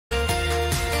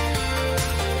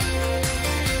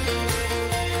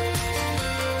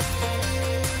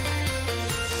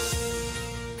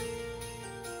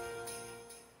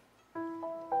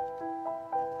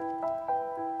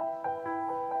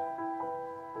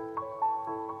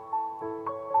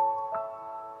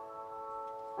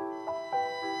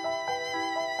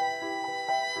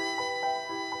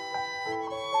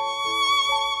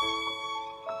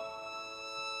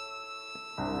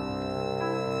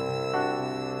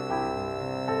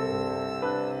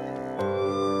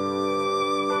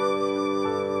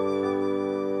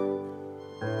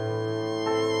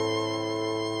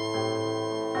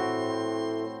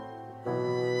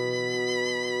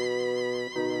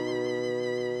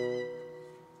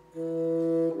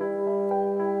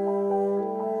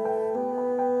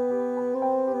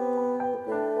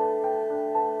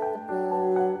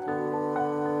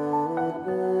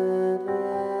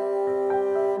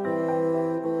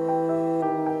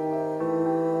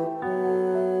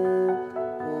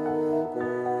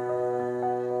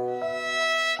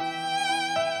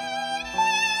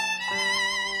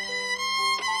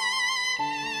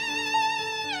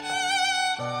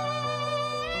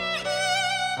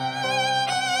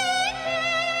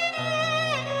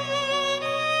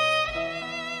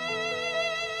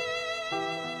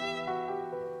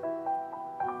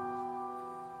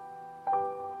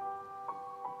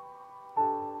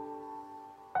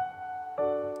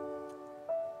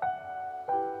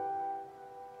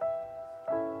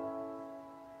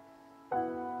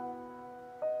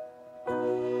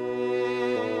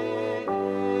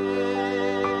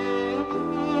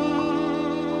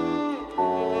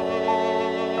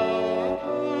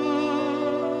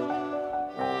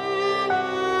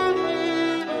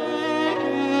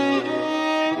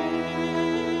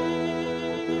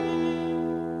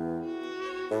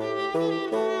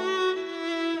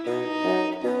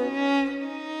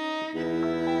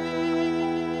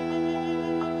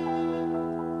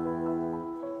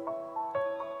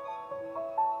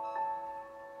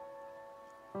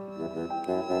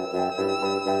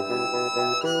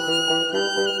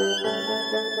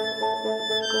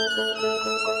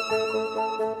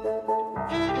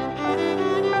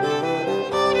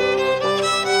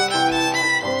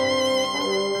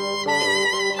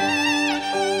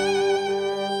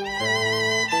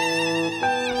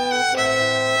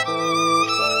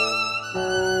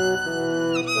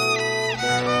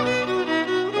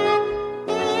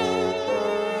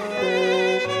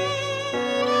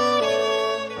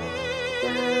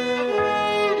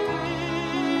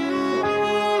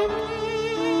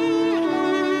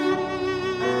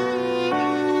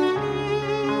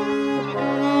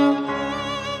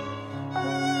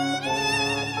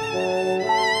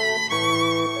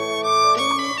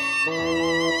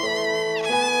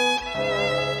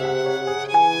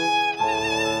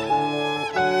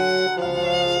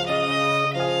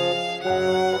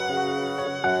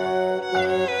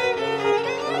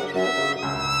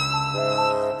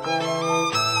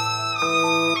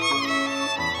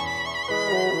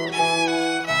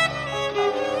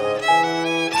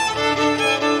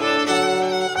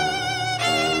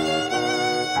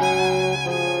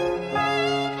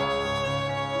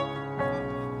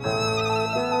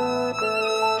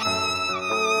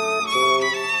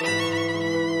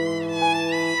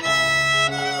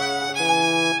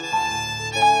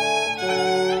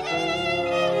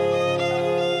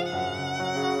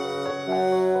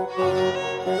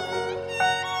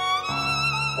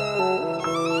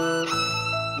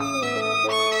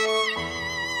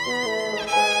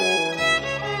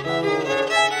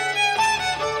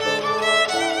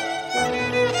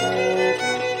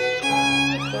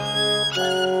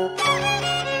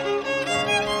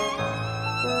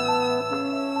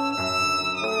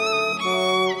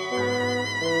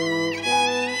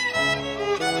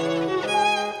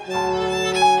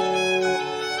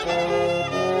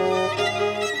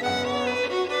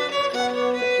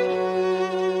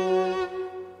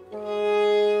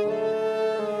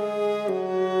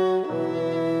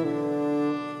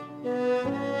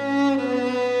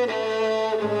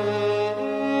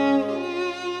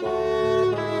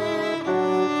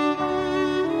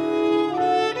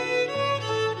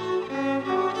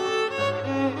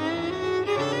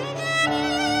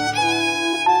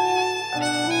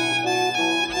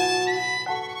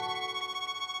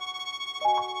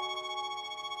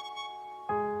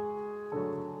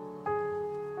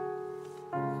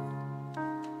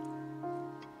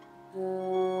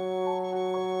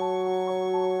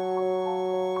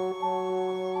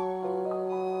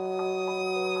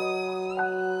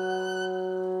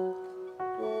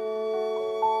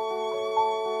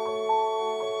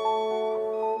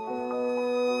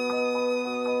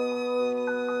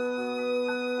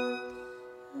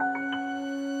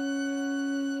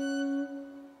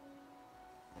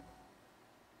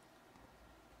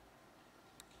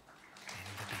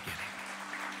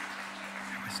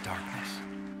darkness.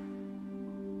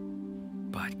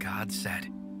 But God said,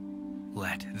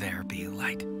 "Let there be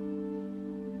light."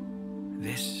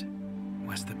 This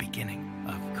was the beginning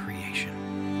of creation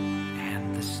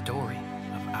and the story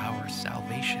of our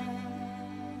salvation.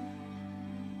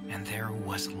 And there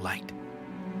was light.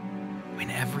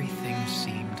 When everything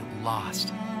seemed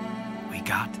lost, we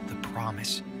got the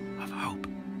promise of hope.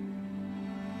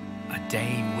 A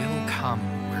day will come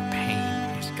where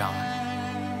pain is gone.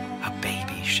 A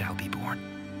baby shall be born.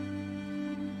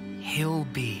 He'll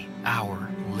be our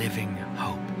living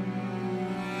hope.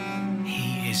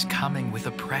 He is coming with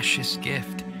a precious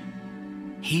gift.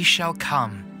 He shall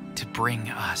come to bring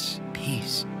us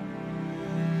peace.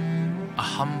 A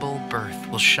humble birth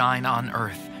will shine on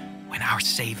earth when our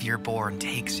Savior born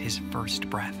takes his first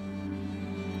breath.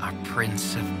 Our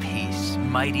Prince of Peace,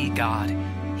 mighty God,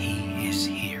 he is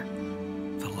here.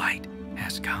 The light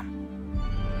has come.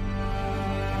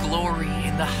 Glory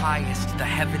in the highest, the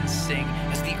heavens sing,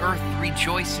 as the earth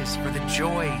rejoices for the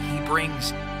joy he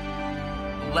brings.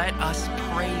 Let us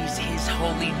praise his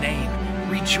holy name.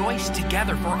 Rejoice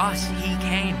together, for us he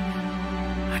came.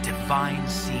 A divine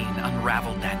scene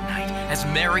unraveled that night as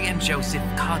Mary and Joseph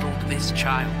cuddled this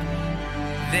child.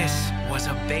 This was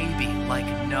a baby like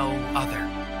no other.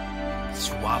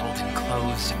 Swaddled in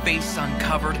clothes, face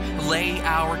uncovered, lay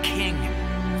our King,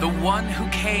 the one who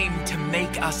came to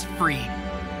make us free.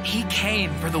 He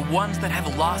came for the ones that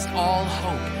have lost all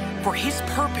hope, for his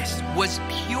purpose was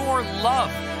pure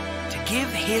love, to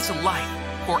give his life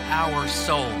for our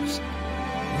souls.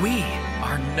 We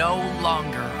are no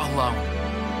longer alone.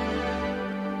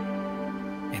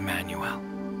 Emmanuel,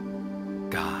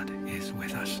 God is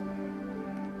with us.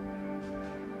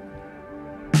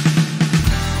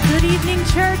 Good evening,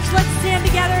 church. Let's stand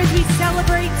together as we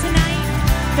celebrate tonight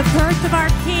the birth of our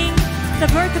King, the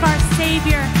birth of our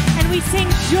Savior. And we sing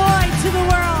joy to the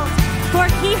world, for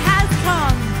he has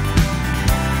come.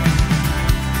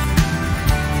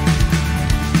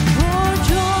 Oh,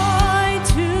 joy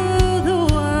to the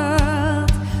world,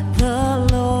 the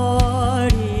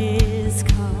Lord is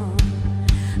come.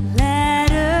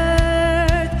 Let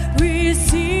earth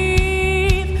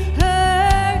receive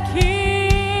her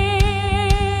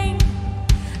King.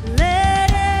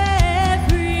 Let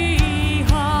every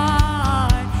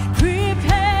heart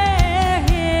prepare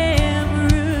him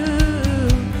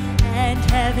room, and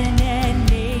heaven and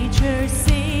nature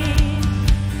sing,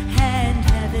 and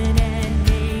heaven and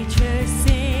nature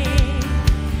sing,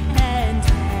 and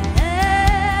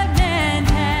heaven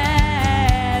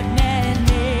and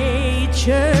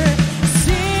nature sing.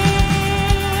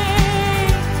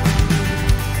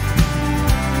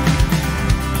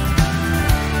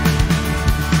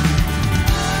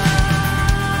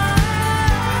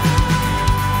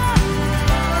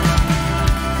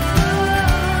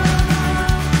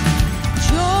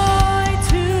 Joy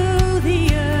to the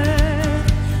earth,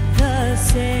 the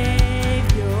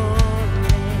Savior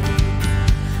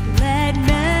reigns. Let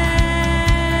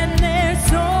men their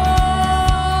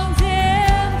songs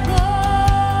employ,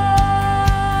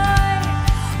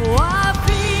 while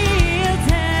fields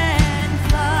and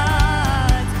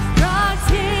floods, rocks,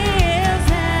 hills,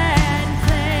 and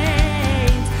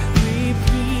plains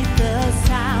repeat the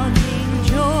sounding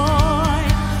joy.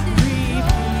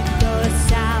 Repeat the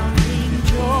sounding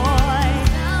joy.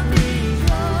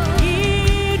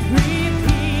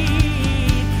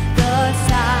 Repeat the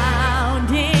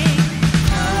sounding.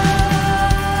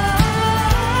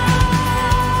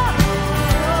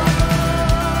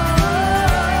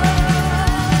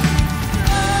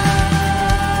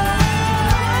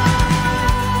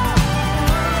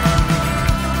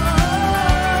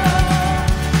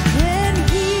 When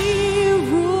he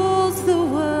rules the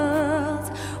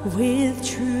world with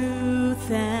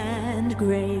truth and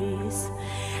grace,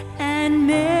 and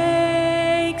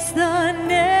makes the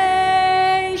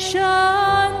nations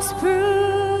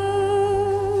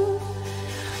prove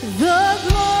the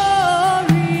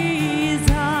glories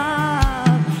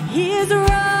of his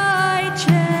righteousness,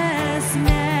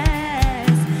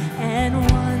 and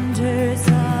wonders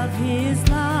of his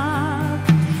love,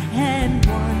 and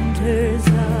wonders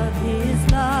of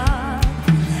his love,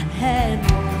 and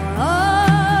wonders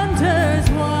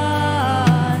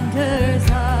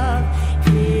of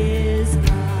his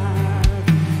love,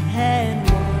 and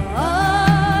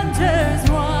wonders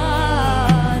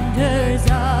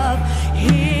of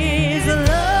his love.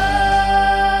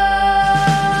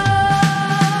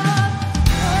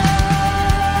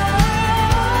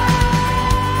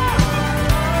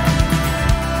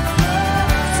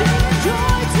 Sing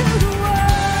joy to the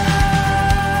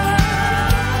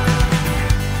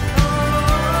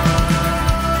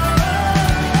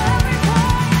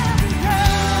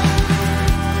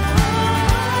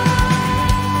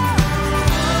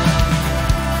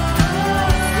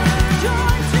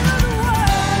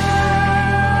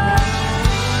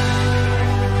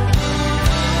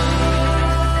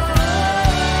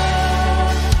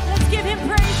Let's give him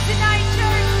praise tonight,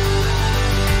 church.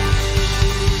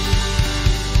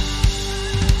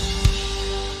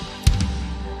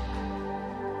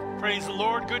 Praise the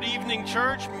Lord. Good evening,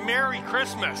 church. Merry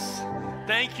Christmas.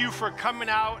 Thank you for coming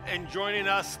out and joining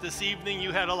us this evening.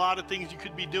 You had a lot of things you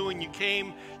could be doing. You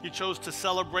came, you chose to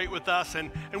celebrate with us,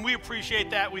 and we appreciate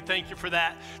that. We thank you for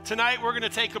that. Tonight, we're going to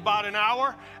take about an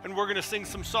hour, and we're going to sing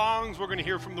some songs. We're going to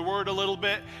hear from the Word a little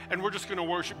bit, and we're just going to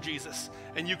worship Jesus.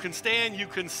 And you can stand, you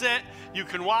can sit, you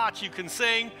can watch, you can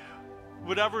sing,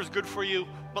 whatever is good for you,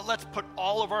 but let's put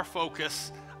all of our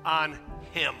focus on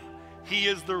Him. He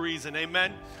is the reason.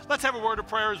 Amen. Let's have a word of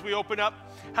prayer as we open up.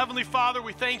 Heavenly Father,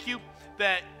 we thank you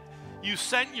that you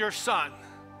sent your Son,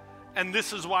 and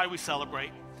this is why we celebrate.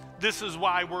 This is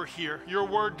why we're here. Your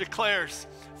word declares,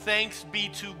 thanks be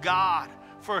to God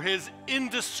for his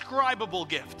indescribable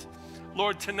gift.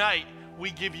 Lord, tonight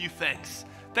we give you thanks.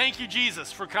 Thank you,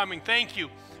 Jesus, for coming. Thank you.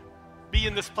 Be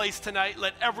in this place tonight.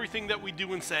 Let everything that we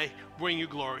do and say bring you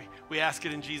glory. We ask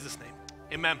it in Jesus' name.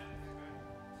 Amen.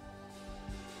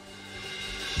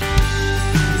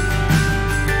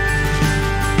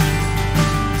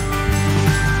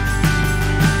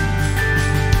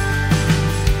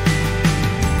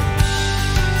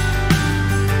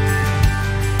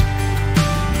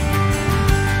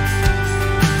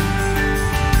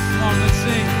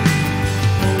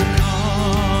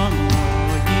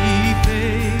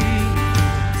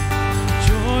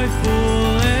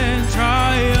 Joyful and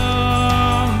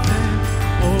triumphant,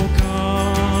 oh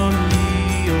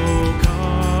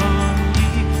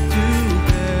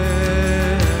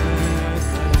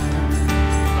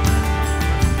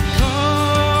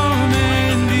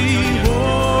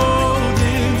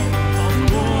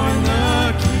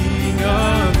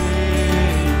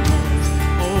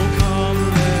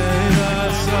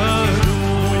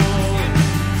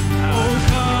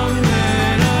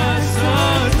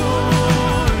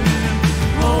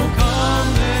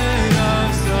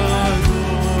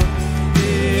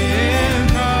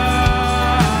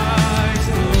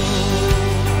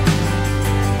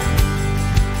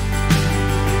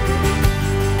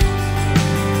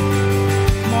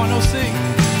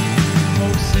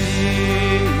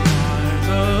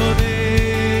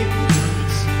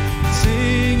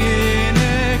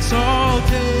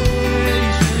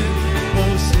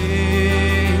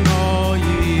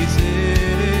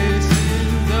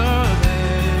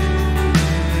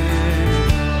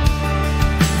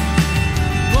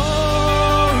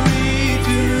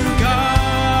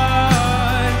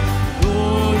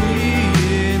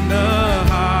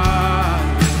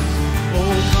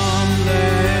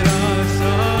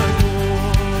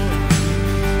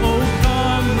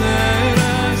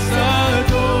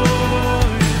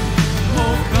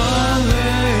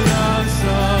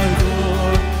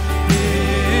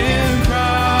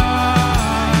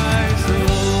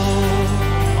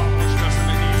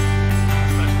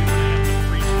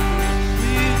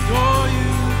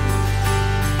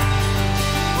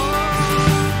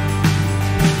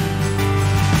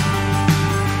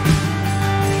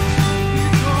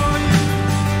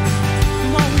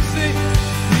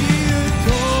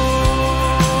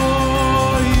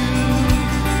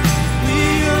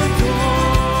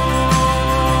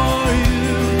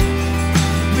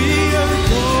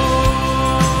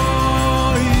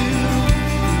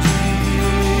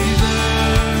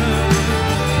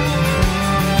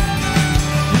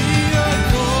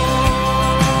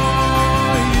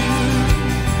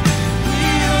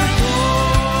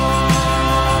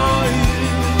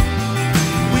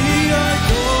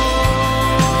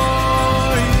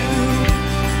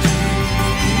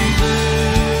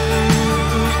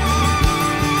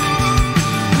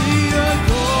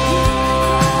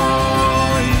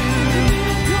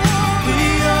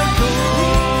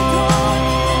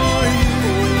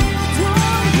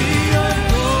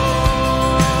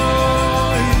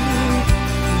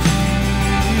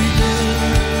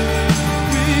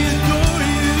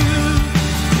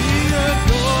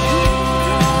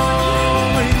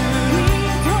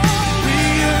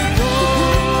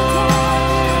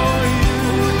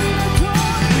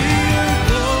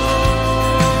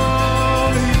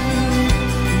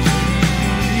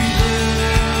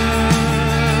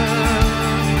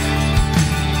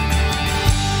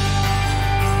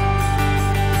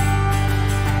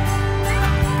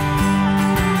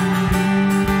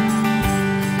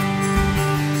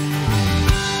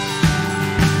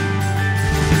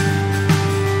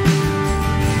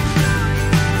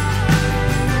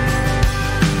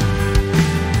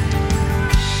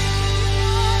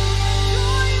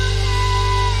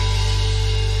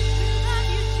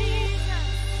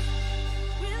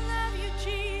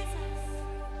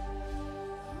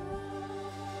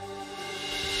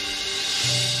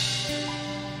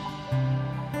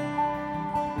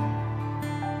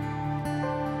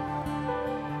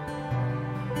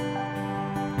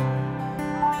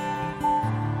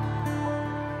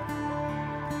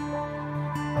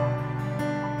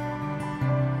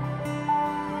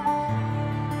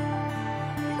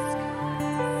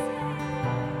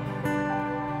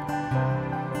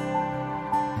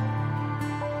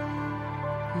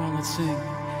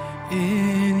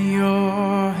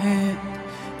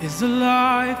is the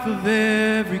life of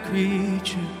every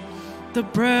creature, the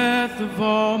breath of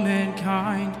all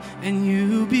mankind, and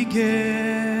you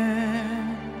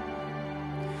began.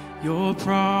 Your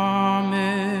promises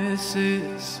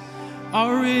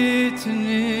are written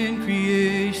in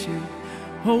creation.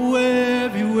 Oh,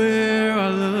 everywhere I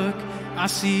look, I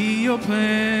see your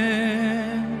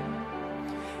plan.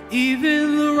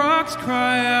 Even the rocks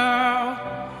cry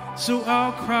out, so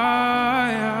I'll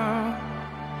cry out.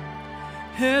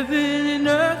 Heaven and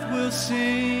earth will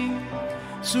sing,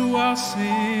 so I'll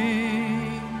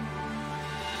sing.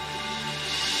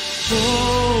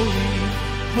 Holy,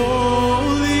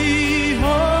 holy,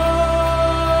 holy,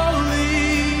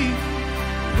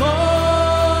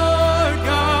 Lord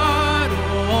God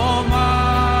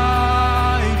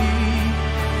Almighty.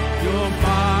 You'll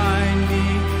find me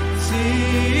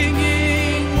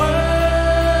singing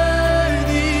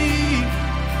worthy,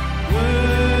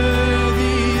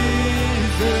 worthy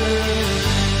is the Lamb,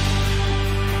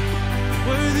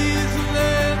 worthy is the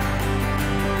Lamb.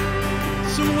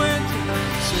 So enter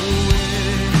into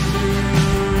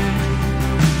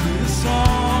the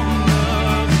song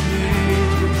of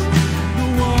ages, the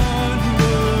one who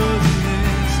was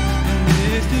and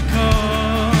is to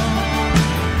come.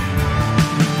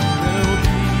 There'll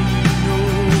be no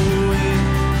end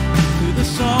to the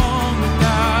song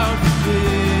without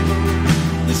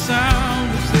beginning, the sound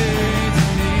of saints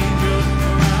and angels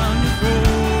around your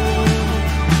throne.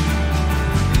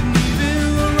 And even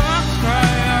the rocks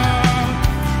cry out,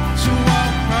 so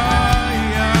I'll cry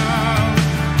out.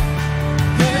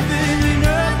 Heaven and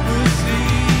earth will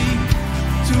sing,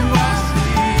 so I'll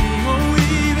sing.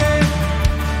 Oh, even,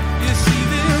 yes,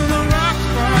 even the rocks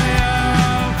cry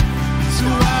out, so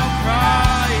I'll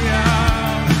cry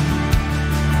out.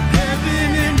 Heaven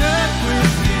and earth will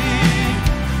sing,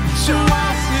 so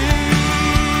I'll sing.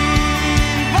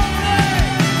 Holy,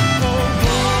 oh,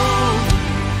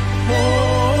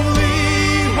 holy,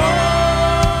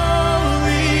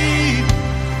 holy,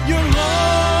 your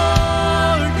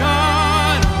Lord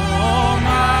God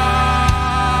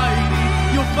Almighty.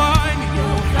 You'll find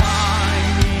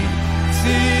me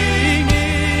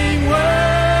singing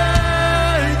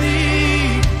worthy,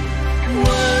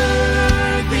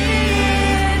 worthy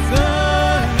is the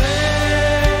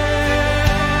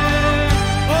Lamb.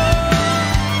 Oh,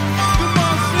 come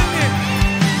on, sing it.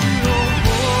 Oh,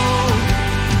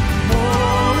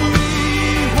 holy,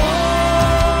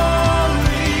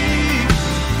 holy,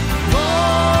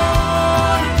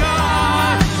 Lord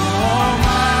God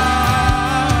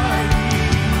Almighty.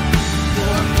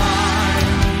 You'll find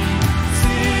me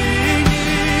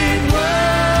singing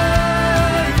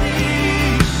worthy,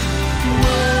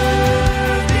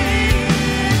 worthy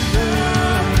is the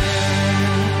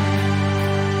Lamb.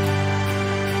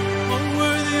 Oh,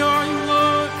 worthy are you,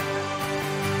 Lord.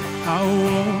 I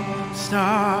won't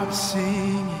stop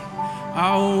singing.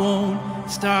 I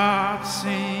won't stop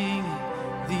singing.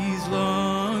 These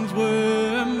lungs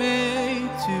were made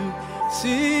to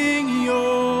sing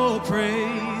your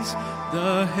praise.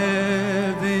 The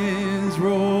heavens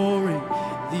roaring,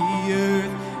 the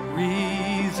earth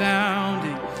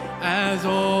resounding, as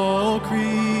all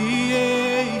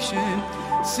creation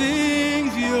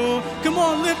sings your. Come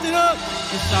on, lift it up.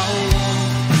 Yes, I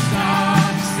won't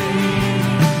stop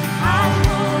singing. I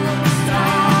won't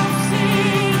stop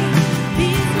singing.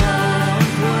 These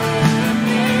lungs were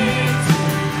made to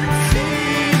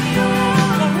sing your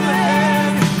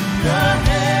praise. The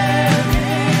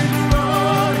heavens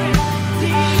roaring,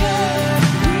 the earth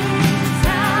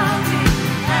resounding,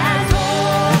 as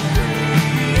all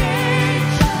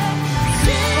creation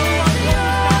sings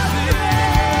your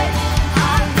praise. I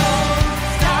won't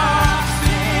stop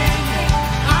singing.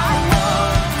 I won't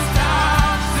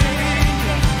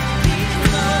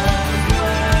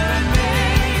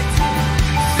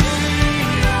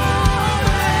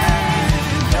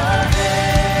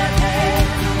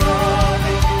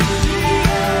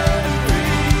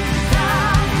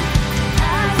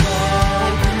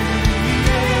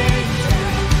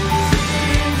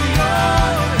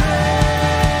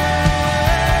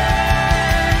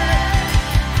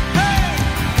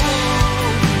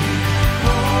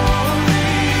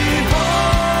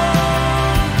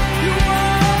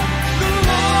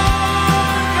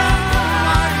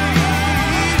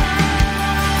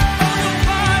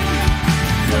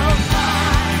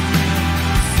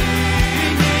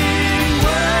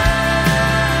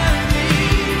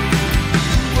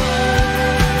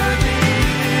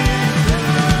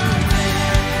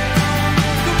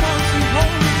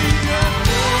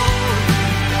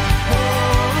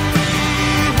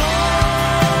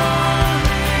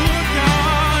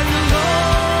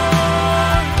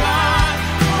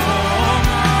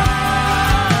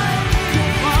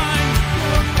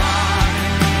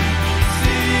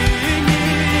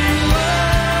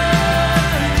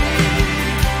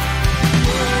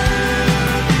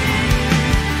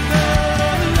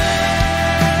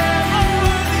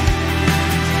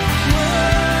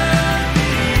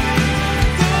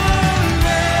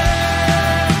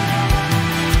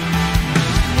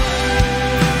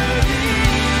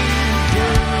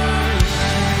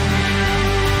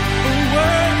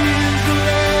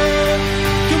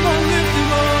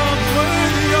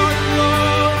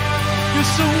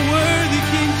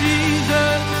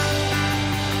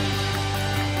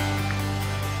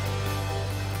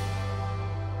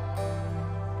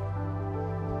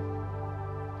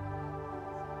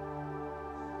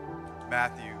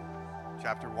Matthew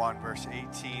chapter 1, verse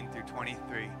 18 through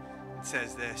 23. It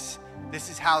says this: "This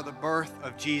is how the birth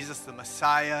of Jesus the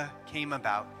Messiah came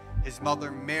about. His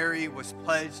mother Mary was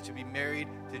pledged to be married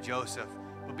to Joseph.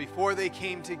 But before they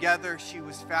came together, she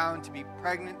was found to be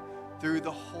pregnant through the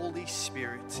Holy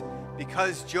Spirit.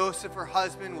 Because Joseph, her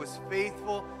husband, was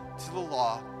faithful to the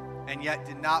law and yet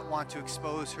did not want to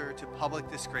expose her to public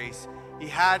disgrace, he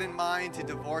had in mind to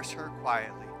divorce her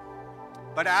quietly.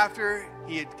 But after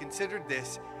he had considered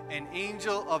this, an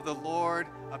angel of the Lord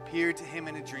appeared to him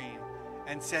in a dream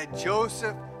and said,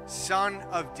 'Joseph, son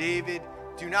of David,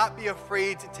 do not be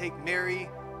afraid to take Mary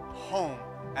home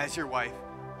as your wife,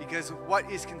 because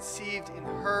what is conceived in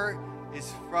her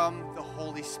is from the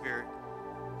Holy Spirit.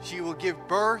 She will give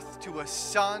birth to a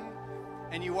son,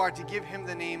 and you are to give him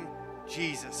the name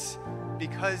Jesus,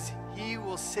 because he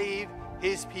will save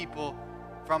his people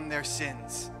from their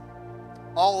sins.'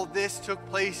 All of this took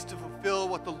place to fulfill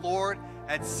what the Lord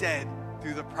had said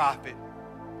through the prophet.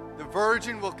 'The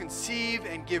virgin will conceive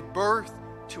and give birth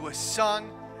to a son,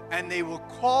 and they will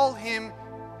call him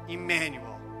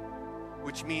Emmanuel,'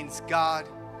 which means God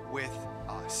with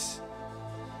us."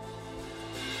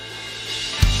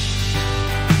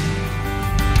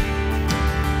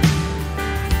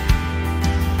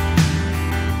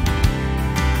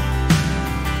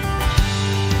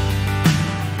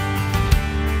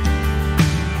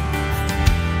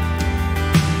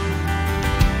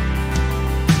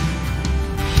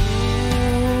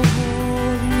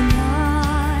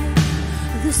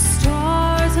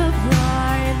 Stars are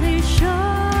brightly shining.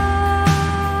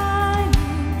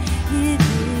 It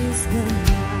is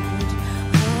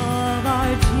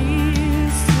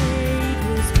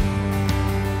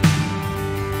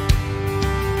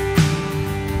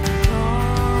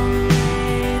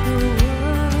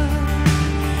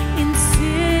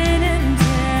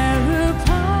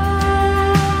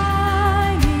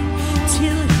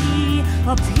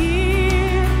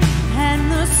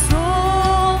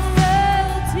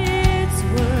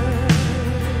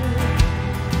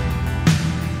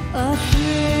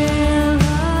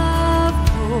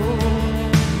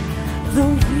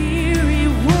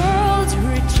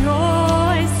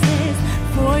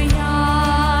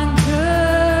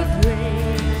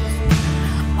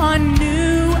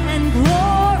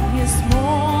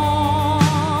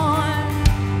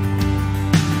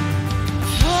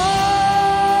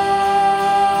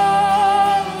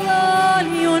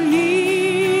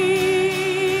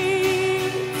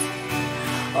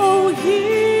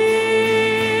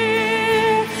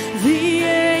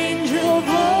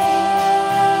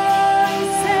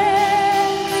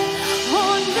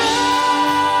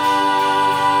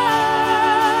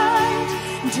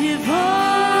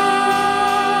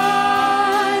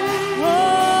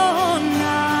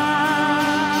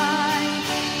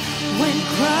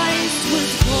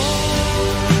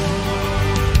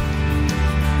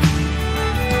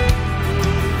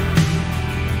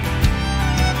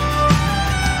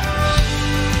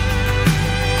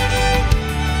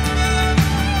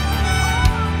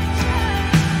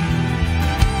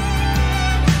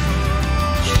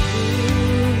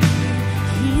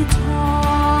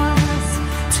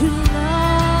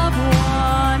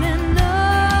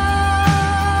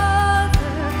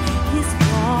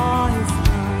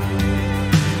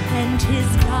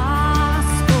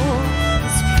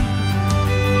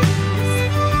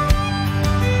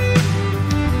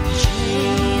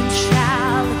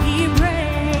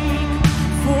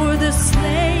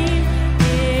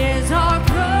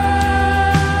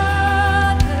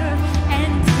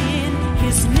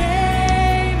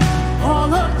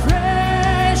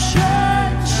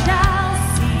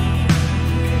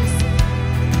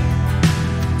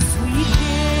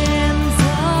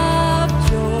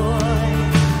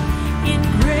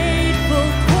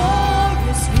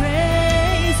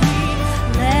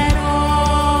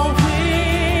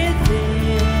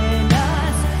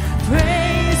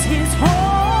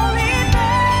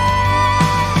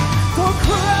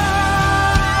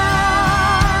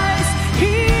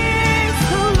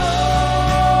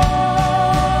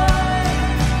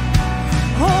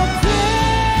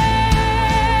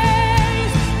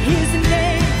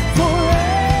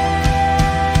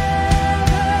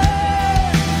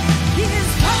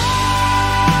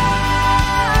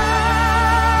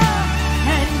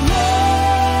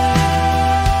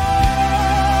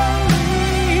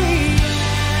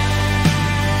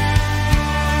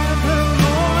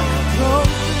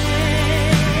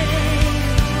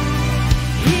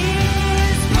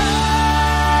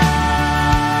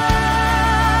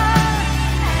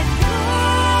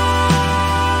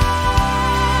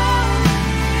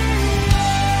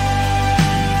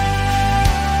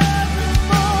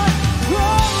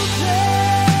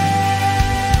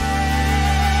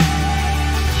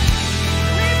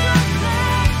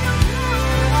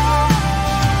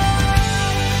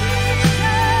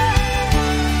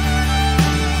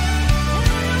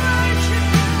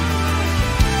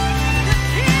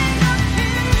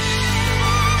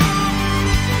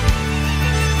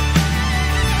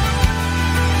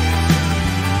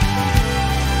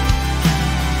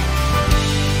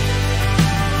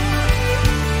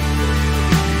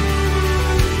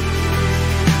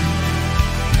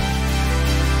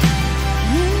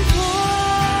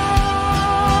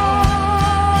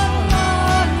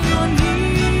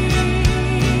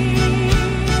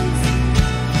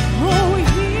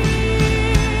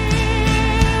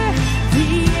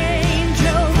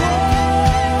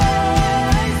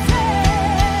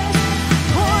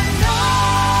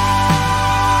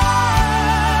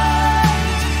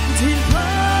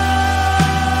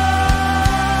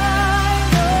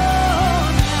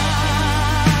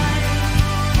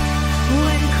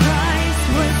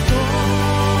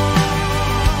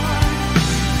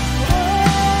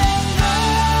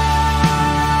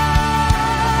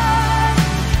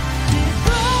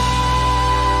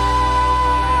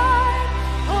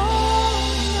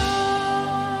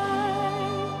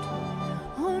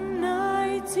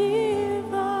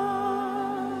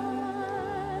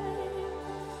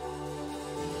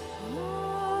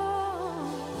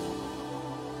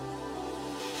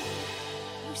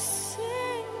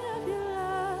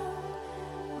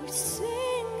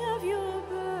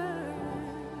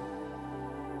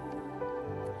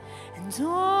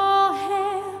All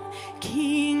hail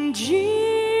King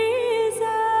Jesus.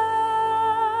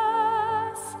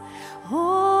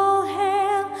 All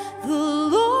hail the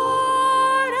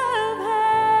Lord of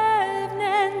heaven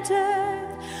and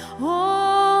earth.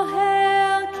 All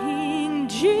hail King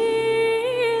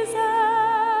Jesus.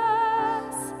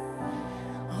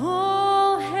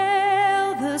 All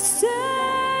hail the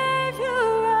Savior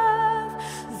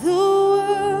of the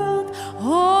world.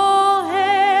 All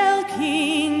hail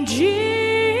King Jesus.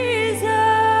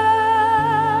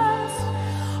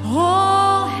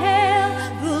 All hail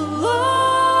the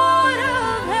Lord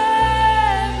of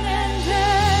heaven and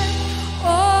earth.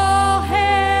 All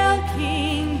hail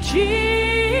King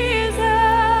Jesus.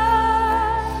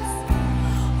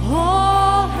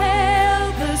 All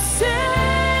hail the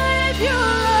Savior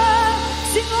of,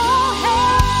 sing all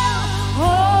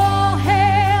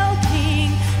hail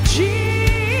King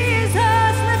Jesus.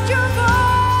 Lift your voice.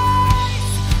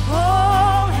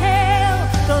 All hail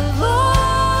the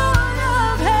Lord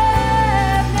of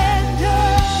heaven and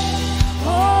earth.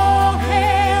 All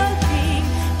hail King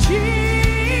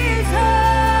Jesus.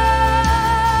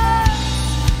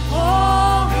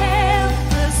 All hail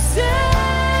the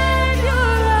Savior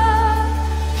of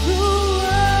the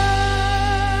world.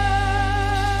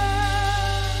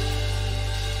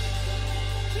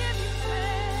 Give you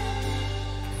praise.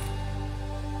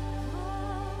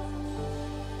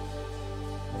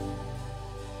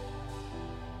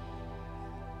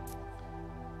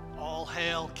 All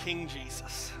hail King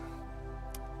Jesus.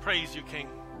 Praise you, King.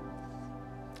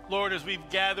 Lord, as we've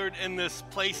gathered in this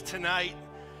place tonight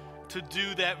to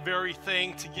do that very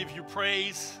thing, to give you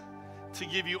praise, to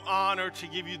give you honor, to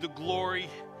give you the glory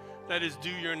that is due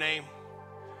your name.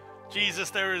 Jesus,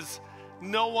 there is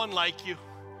no one like you.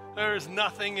 There is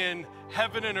nothing in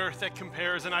heaven and earth that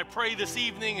compares. And I pray this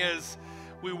evening as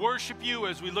we worship you,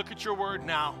 as we look at your word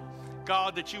now,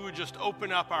 God, that you would just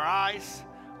open up our eyes,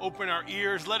 open our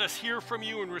ears. Let us hear from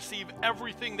you and receive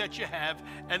everything that you have.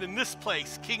 And in this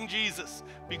place, King Jesus,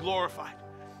 be glorified.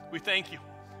 We thank you.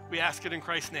 We ask it in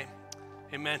Christ's name.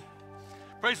 Amen.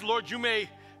 Praise the Lord. You may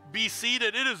be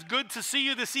seated. It is good to see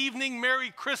you this evening.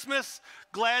 Merry Christmas.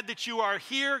 Glad that you are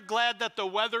here. Glad that the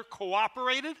weather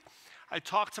cooperated. I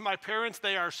talked to my parents.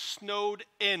 They are snowed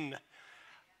in.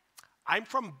 I'm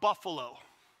from Buffalo.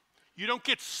 You don't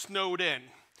get snowed in.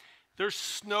 They're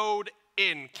snowed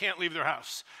in. Can't leave their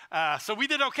house. So we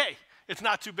did okay. It's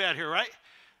not too bad here, right?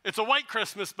 It's a white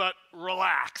Christmas, but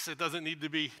relax. It doesn't need to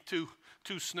be too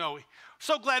snowy.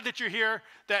 So glad that you're here,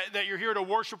 that you're here to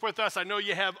worship with us. I know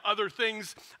you have other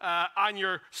things on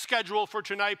your schedule for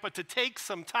tonight, but to take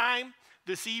some time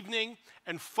this evening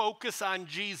and focus on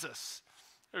Jesus,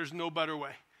 there's no better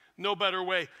way. No better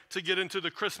way to get into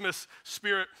the Christmas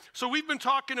spirit. So we've been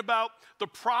talking about the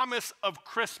promise of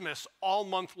Christmas all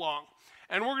month long.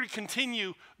 And we're going to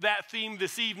continue that theme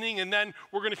this evening, and then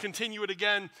we're going to continue it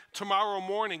again tomorrow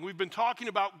morning. We've been talking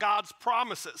about God's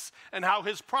promises and how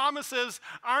his promises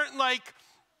aren't like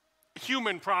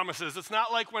human promises. It's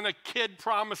not like when a kid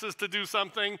promises to do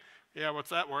something. Yeah,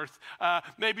 what's that worth?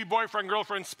 Maybe boyfriend,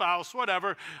 girlfriend, spouse,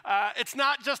 whatever. It's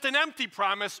not just an empty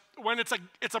promise. When it's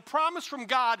a promise from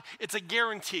God, it's a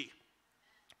guarantee.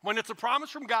 When it's a promise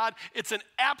from God, it's an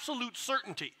absolute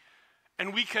certainty,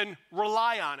 and we can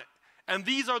rely on it. And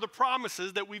these are the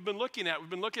promises that we've been looking at. We've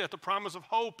been looking at the promise of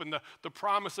hope and the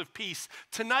promise of peace.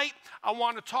 Tonight, I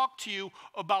want to talk to you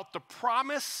about the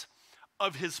promise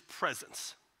of his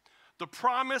presence. The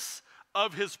promise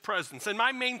of his presence. And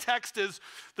my main text is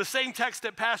the same text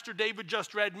that Pastor David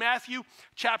just read, Matthew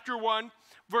chapter 1,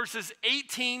 verses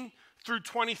 18 through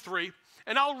 23.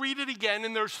 And I'll read it again,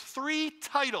 and there's 3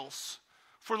 titles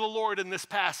for the Lord in this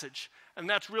passage. And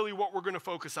that's really what we're going to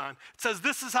focus on. It says,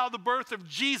 this is how the birth of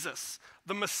Jesus,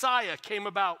 the Messiah, came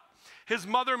about. His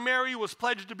mother Mary was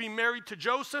pledged to be married to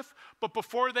Joseph, but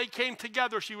before they came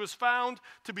together, she was found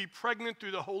to be pregnant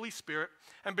through the Holy Spirit.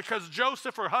 And because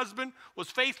Joseph, her husband,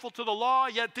 was faithful to the law,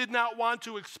 yet did not want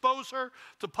to expose her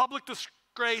to public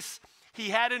disgrace, he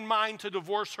had in mind to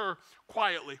divorce her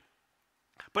quietly.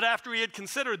 But after he had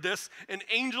considered this, an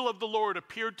angel of the Lord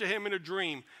appeared to him in a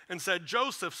dream and said,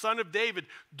 Joseph, son of David,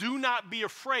 do not be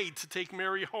afraid to take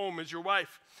Mary home as your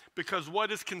wife, because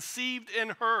what is conceived in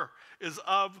her is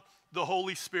of the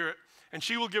Holy Spirit. And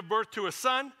she will give birth to a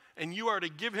son, and you are to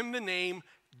give him the name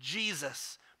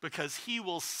Jesus, because he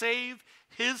will save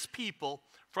his people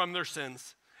from their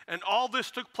sins. And all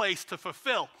this took place to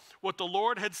fulfill what the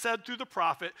Lord had said through the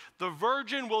prophet. The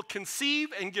virgin will conceive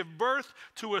and give birth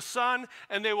to a son,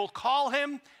 and they will call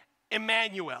him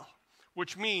Emmanuel,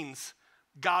 which means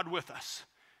God with us.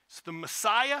 It's the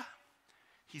Messiah,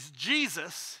 he's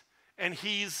Jesus, and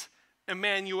he's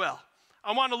Emmanuel.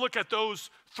 I want to look at those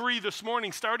three this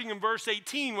morning, starting in verse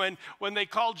 18 when they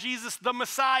call Jesus the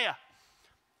Messiah.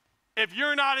 If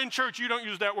you're not in church, you don't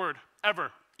use that word,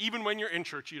 ever. Even when you're in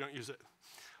church, you don't use it.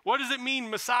 What does it mean,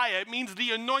 Messiah? It means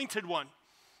the anointed one.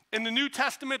 In the New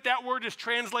Testament, that word is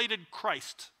translated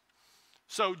Christ.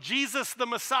 So Jesus the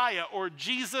Messiah, or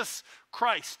Jesus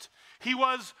Christ. He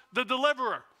was the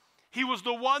deliverer. He was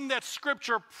the one that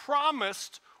Scripture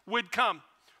promised would come.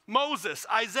 Moses,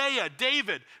 Isaiah,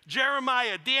 David,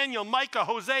 Jeremiah, Daniel, Micah,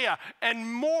 Hosea,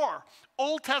 and more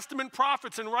Old Testament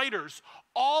prophets and writers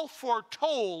all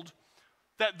foretold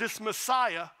that this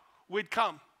Messiah would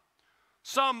come.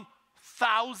 Some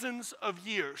thousands of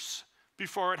years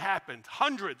before it happened,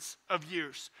 hundreds of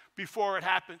years before it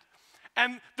happened.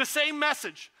 And the same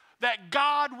message, that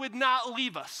God would not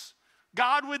leave us.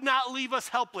 God would not leave us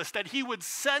helpless, that he would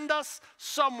send us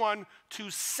someone to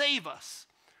save us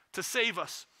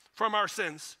from our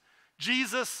sins.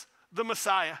 Jesus, the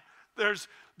Messiah. There's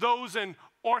those in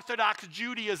Orthodox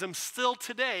Judaism still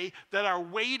today that are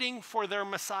waiting for their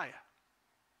Messiah.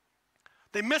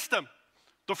 They missed him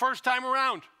the first time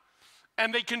around,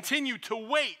 and they continue to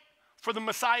wait for the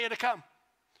Messiah to come.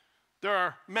 There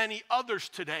are many others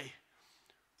today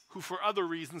who for other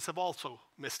reasons have also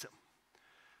missed him.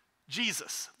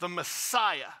 Jesus, the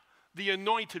Messiah, the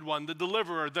anointed one, the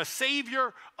deliverer, the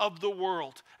Savior of the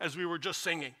world, as we were just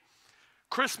singing.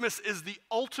 Christmas is the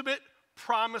ultimate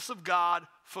promise of God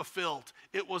fulfilled.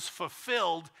 It was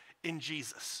fulfilled in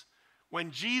Jesus.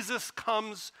 When Jesus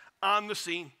comes on the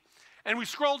scene. And we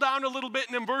scroll down a little bit,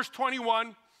 and in verse 21,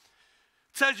 it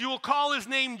says, "You will call his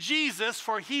name Jesus,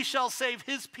 for he shall save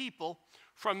his people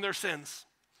from their sins."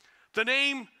 The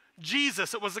name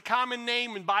Jesus, it was a common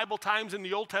name in Bible times in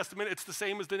the Old Testament. It's the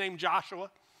same as the name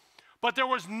Joshua. But there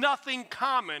was nothing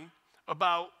common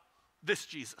about this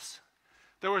Jesus.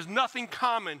 There was nothing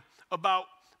common about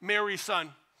Mary's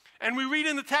son. And we read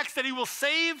in the text that he will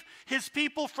save his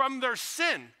people from their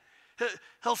sin.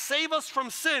 He'll save us from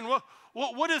sin.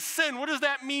 What is sin? What does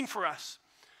that mean for us?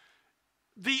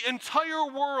 The entire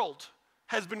world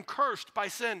has been cursed by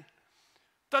sin.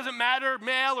 Doesn't matter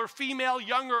male or female,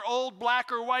 young or old,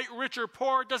 black or white, rich or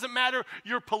poor. It doesn't matter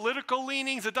your political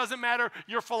leanings. It doesn't matter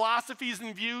your philosophies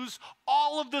and views.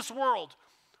 All of this world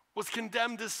was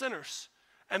condemned as sinners.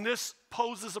 And this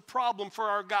poses a problem for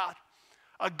our God.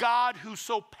 A God who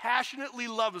so passionately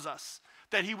loves us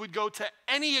that he would go to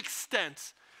any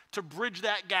extent to bridge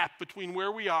that gap between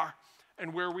where we are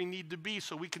and where we need to be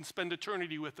so we can spend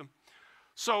eternity with him.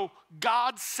 So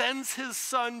God sends his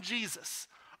son Jesus,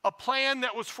 a plan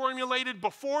that was formulated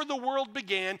before the world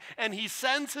began, and he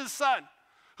sends his son,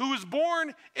 who was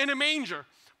born in a manger.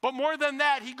 But more than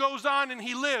that, he goes on and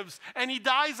he lives, and he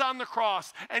dies on the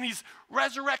cross, and he's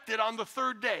resurrected on the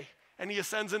third day, and he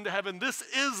ascends into heaven. This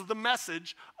is the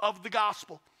message of the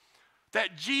gospel,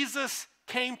 that Jesus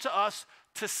came to us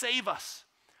to save us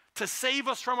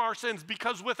from our sins,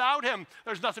 because without him,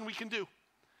 there's nothing we can do.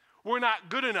 We're not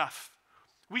good enough.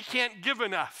 We can't give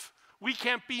enough. We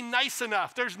can't be nice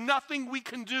enough. There's nothing we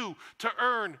can do to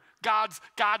earn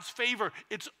God's favor.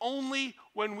 It's only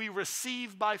when we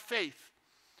receive by faith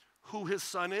who his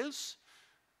son is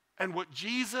and what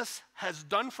Jesus has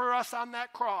done for us on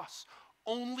that cross,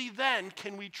 only then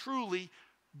can we truly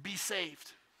be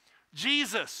saved.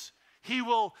 Jesus, he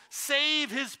will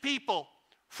save his people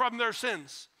from their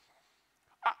sins.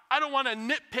 I don't want to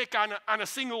nitpick on a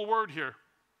single word here,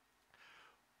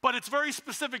 but it's very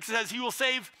specific. It says he will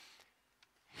save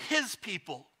his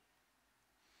people.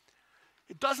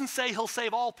 It doesn't say he'll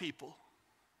save all people.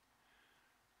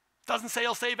 It doesn't say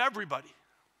he'll save everybody.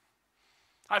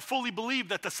 I fully believe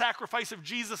that the sacrifice of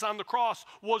Jesus on the cross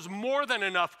was more than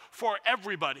enough for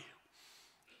everybody.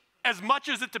 As much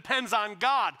as it depends on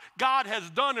God, God has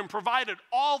done and provided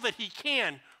all that he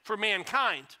can for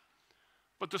mankind.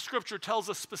 But the scripture tells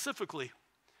us specifically,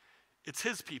 it's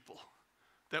his people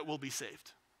that will be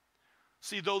saved.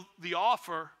 See, though the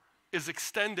offer is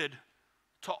extended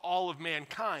to all of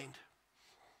mankind,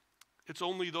 it's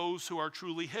only those who are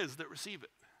truly his that receive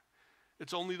it.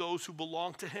 It's only those who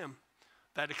belong to him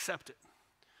that accept it.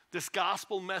 This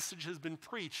gospel message has been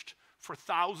preached for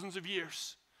thousands of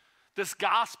years. This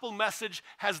gospel message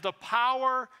has the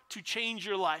power to change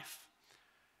your life.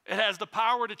 It has the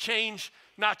power to change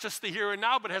not just the here and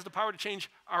now, but it has the power to change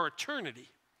our eternity.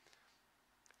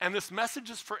 And this message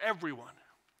is for everyone.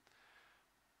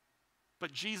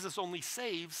 But Jesus only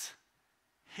saves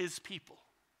his people.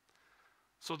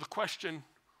 So the question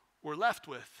we're left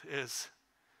with is,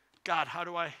 God, how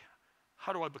do I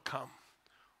become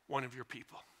one of your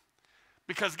people?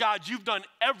 Because God, you've done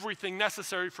everything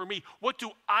necessary for me. What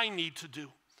do I need to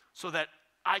do so that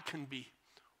I can be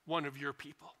one of your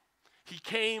people. He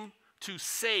came to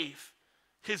save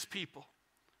his people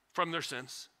from their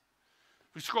sins.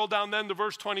 We scroll down then to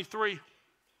verse 23,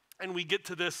 and we get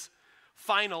to this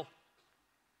final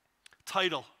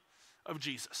title of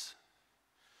Jesus.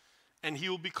 And he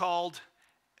will be called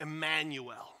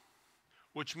Emmanuel,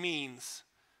 which means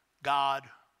God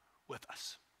with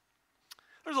us.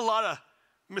 There's a lot of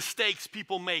mistakes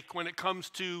people make when it comes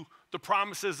to the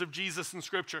promises of Jesus in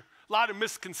Scripture. A lot of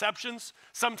misconceptions.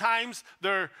 Sometimes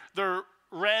they're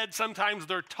read, sometimes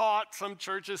they're taught. Some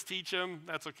churches teach them.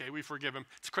 That's okay, we forgive them.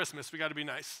 It's Christmas, we got to be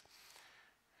nice.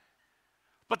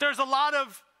 But there's a lot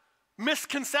of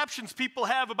misconceptions people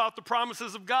have about the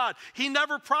promises of God. He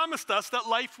never promised us that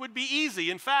life would be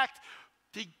easy. In fact,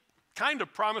 he kind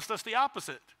of promised us the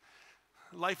opposite.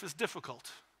 Life is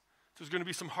difficult. There's going to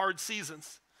be some hard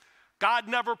seasons. God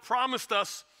never promised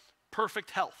us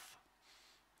perfect health.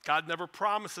 God never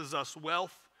promises us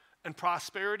wealth and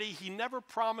prosperity. He never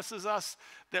promises us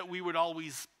that we would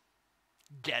always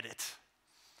get it.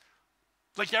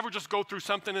 Like you ever just go through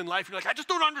something in life, you're like, I just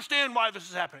don't understand why this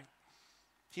is happening.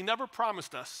 He never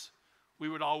promised us we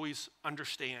would always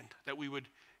understand, that we would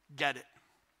get it.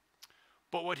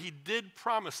 But what he did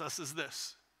promise us is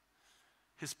this,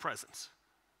 his presence.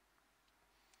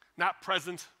 Not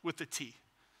present with the T,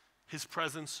 his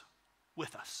presence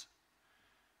with us.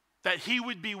 That he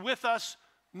would be with us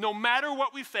no matter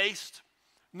what we faced,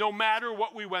 no matter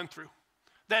what we went through.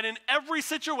 That in every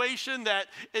situation, that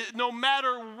no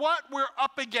matter what we're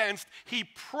up against, he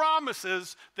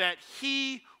promises that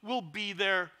he will be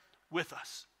there with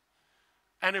us.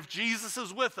 And if Jesus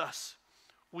is with us,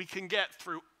 we can get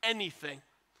through anything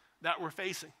that we're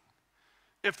facing.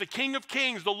 If the King of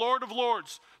Kings, the Lord of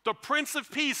Lords, the Prince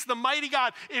of Peace, the mighty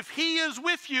God, if he is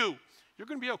with you, you're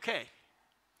going to be okay.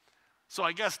 So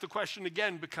I guess the question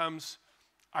again becomes,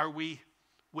 are we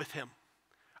with him?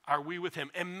 Are we with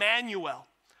him? Emmanuel,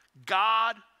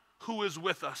 God who is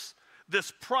with us.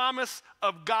 This promise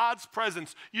of God's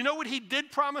presence. You know what he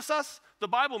did promise us? The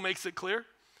Bible makes it clear.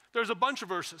 There's a bunch of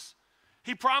verses.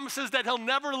 He promises that he'll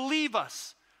never leave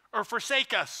us or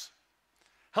forsake us.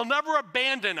 He'll never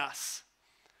abandon us.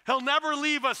 He'll never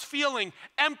leave us feeling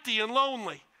empty and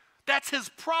lonely. That's his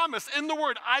promise in the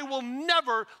word. I will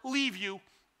never leave you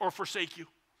or forsake you.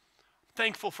 I'm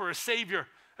thankful for a Savior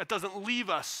that doesn't leave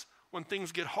us when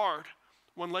things get hard,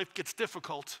 when life gets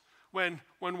difficult, when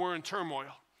we're in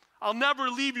turmoil. I'll never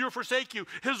leave you or forsake you.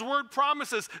 His word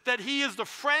promises that he is the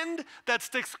friend that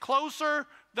sticks closer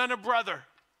than a brother.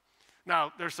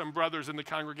 Now, there's some brothers in the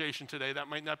congregation today. That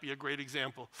might not be a great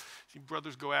example. See,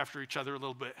 brothers go after each other a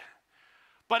little bit.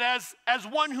 But as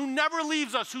one who never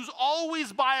leaves us, who's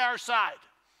always by our side,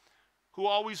 who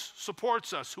always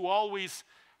supports us, who always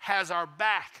has our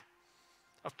back,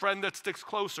 a friend that sticks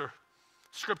closer.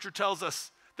 Scripture tells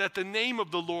us that the name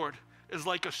of the Lord is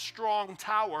like a strong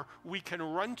tower. We can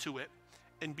run to it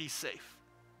and be safe.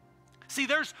 See,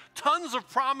 there's tons of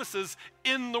promises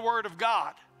in the Word of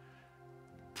God.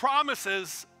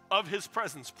 Promises of his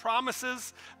presence.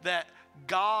 Promises that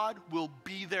God will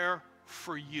be there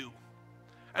for you.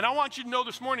 And I want you to know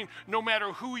this morning, no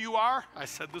matter who you are, I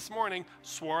said this morning,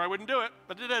 swore I wouldn't do it,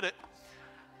 but I did it.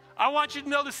 I want you to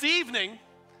know this evening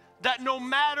that no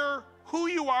matter who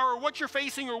you are or what you're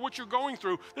facing or what you're going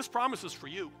through, this promise is for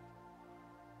you.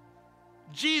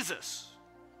 Jesus,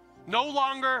 no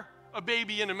longer a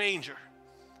baby in a manger,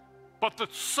 but the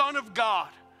Son of God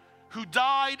who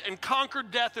died and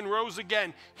conquered death and rose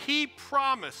again, he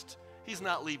promised he's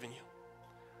not leaving you.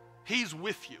 He's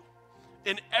with you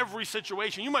in every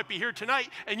situation. You might be here tonight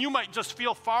and you might just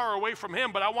feel far away from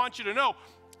him, but I want you to know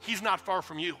he's not far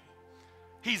from you.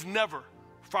 He's never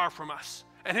far from us.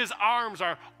 And his arms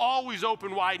are always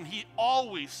open wide and he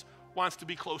always wants to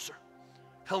be closer.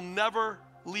 He'll never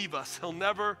leave us. He'll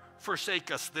never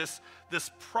forsake us. This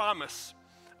promise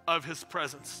of his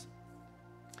presence.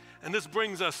 And this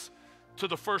brings us to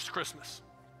the first Christmas.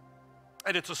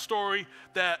 And it's a story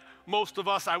that most of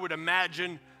us, I would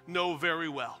imagine, know very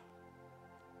well.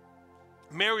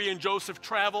 Mary and Joseph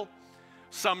travel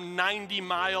some 90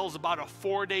 miles, about a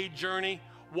 4-day journey,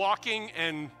 walking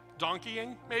and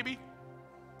donkeying, maybe.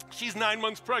 She's 9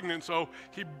 months pregnant, so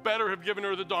he better have given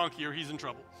her the donkey or he's in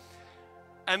trouble.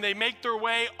 And they make their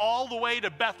way all the way to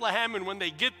Bethlehem, and when they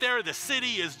get there, the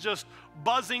city is just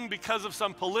buzzing because of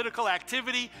some political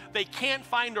activity. They can't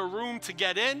find a room to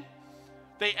get in.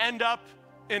 They end up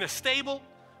in a stable,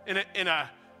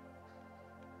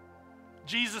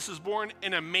 Jesus is born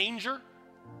in a manger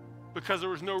because there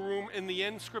was no room in the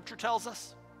inn, Scripture tells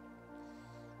us.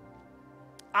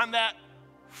 On that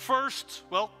first,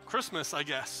 Christmas, I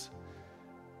guess,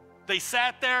 they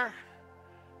sat there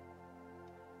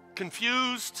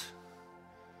confused.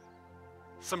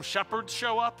 Some shepherds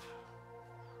show up.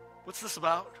 What's this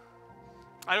about?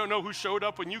 I don't know who showed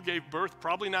up when you gave birth,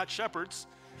 probably not shepherds.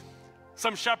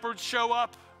 Some shepherds show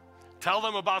up, tell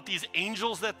them about these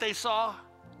angels that they saw.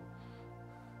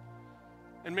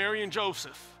 And Mary and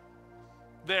Joseph,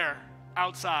 there,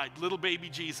 outside, little baby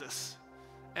Jesus,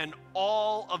 and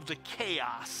all of the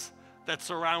chaos that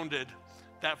surrounded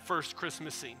that first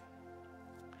Christmas scene.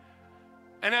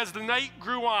 And as the night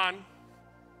grew on,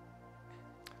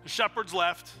 the shepherds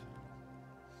left.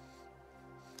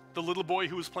 The little boy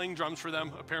who was playing drums for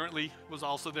them apparently was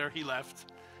also there. He left.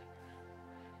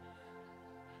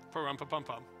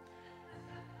 Pa-rum-pa-pum-pum.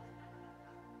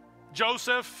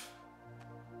 Joseph,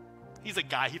 he's a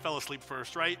guy. He fell asleep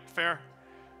first, right? Fair?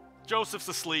 Joseph's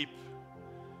asleep.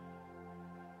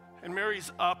 And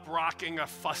Mary's up rocking a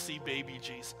fussy baby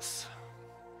Jesus.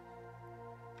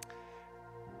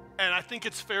 And I think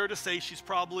it's fair to say she's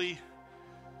probably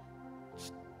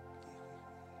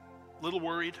a little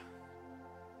worried,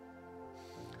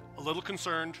 a little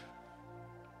concerned.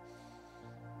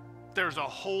 There's a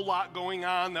whole lot going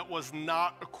on that was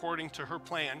not according to her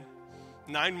plan.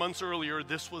 9 months earlier,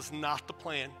 this was not the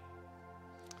plan.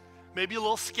 Maybe a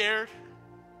little scared,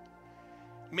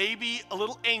 maybe a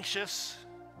little anxious,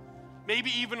 maybe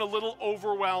even a little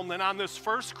overwhelmed. And on this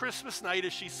first Christmas night,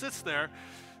 as she sits there,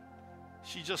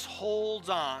 she just holds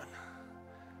on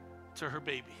to her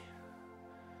baby.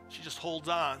 She just holds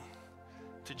on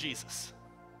to Jesus.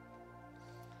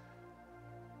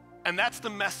 And that's the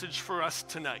message for us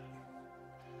tonight.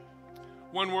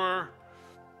 When we're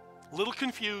a little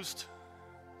confused,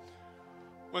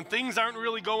 when things aren't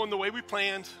really going the way we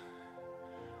planned,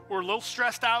 we're a little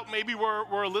stressed out, maybe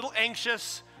we're a little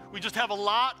anxious, we just have a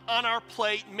lot on our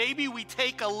plate, maybe we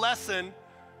take a lesson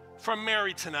from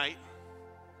Mary tonight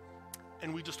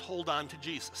and we just hold on to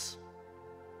Jesus.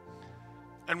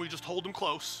 And we just hold him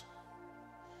close.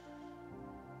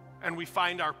 And we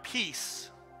find our peace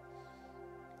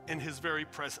in his very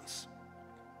presence.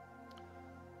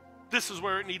 This is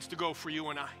where it needs to go for you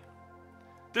and I.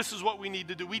 This is what we need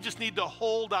to do. We just need to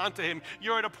hold on to him.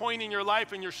 You're at a point in your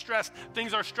life and you're stressed.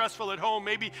 Things are stressful at home.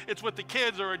 Maybe it's with the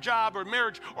kids or a job or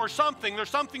marriage or something. There's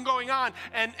something going on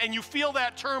and you feel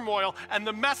that turmoil. And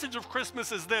the message of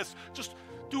Christmas is this. Just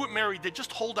do what Mary did.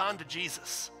 Just hold on to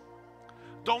Jesus.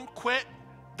 Don't quit.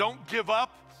 Don't give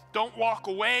up. Don't walk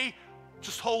away.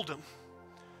 Just hold him.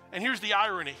 And here's the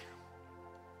irony.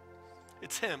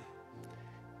 It's him.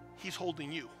 He's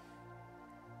holding you.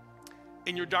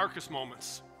 In your darkest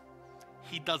moments,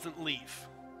 he doesn't leave.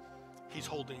 He's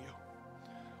holding you.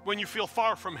 When you feel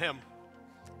far from him,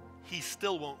 he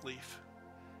still won't leave.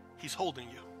 He's holding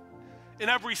you. In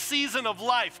every season of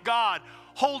life, God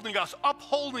holding us,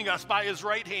 upholding us by his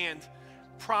right hand,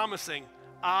 promising,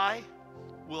 I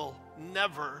will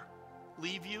never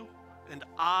leave you and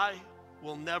I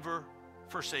will never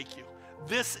forsake you.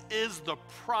 This is the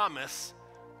promise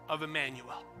of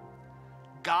Emmanuel,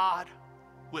 God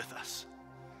with us,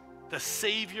 the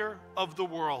Savior of the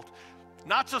world.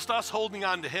 Not just us holding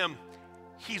on to him,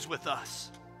 he's with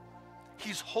us.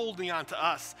 He's holding on to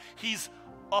us. He's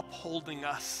upholding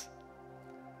us.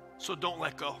 So don't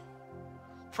let go.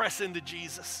 Press into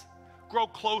Jesus. Grow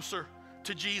closer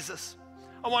to Jesus.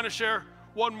 I want to share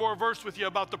one more verse with you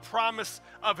about the promise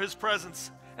of his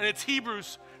presence. And it's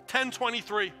Hebrews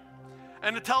 10:23.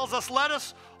 And it tells us, let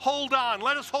us hold on.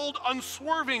 Let us hold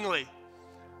unswervingly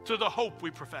to the hope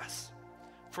we profess.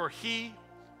 For he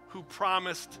who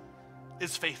promised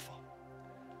is faithful.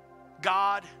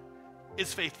 God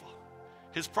is faithful.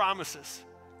 His promises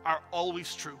are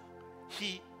always true.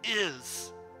 He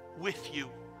is with you.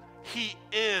 He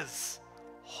is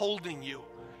holding you.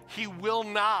 He will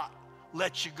not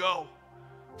let you go.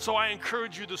 So I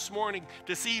encourage you this morning,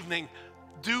 this evening,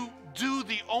 do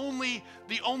the only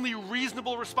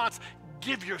reasonable response.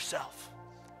 Give yourself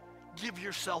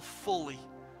fully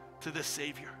to this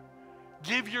Savior.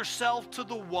 Give yourself to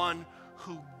the one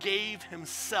who gave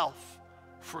himself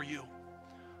for you.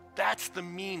 That's the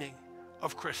meaning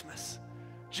of Christmas.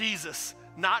 Jesus,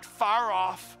 not far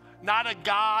off, not a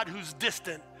God who's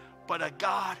distant, but a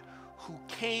God who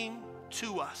came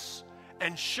to us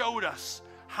and showed us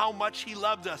how much he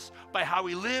loved us by how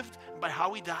he lived and by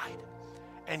how he died.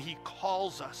 And he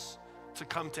calls us to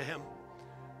come to him.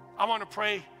 I want to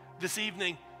pray this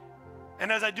evening.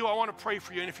 And as I do, I want to pray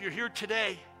for you. And if you're here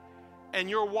today and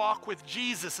your walk with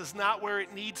Jesus is not where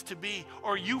it needs to be,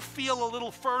 or you feel a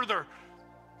little further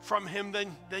from him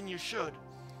than you should,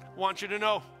 I want you to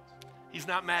know he's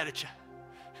not mad at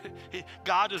you.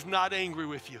 God is not angry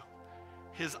with you.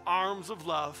 His arms of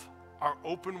love are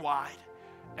open wide.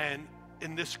 And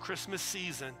in this Christmas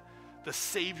season, the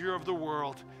Savior of the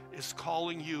world, is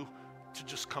calling you to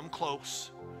just come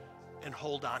close and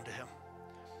hold on to him.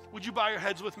 Would you bow your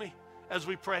heads with me as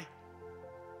we pray?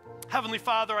 Heavenly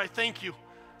Father, I thank you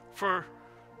for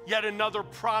yet another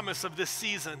promise of this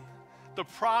season, the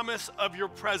promise of your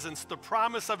presence, the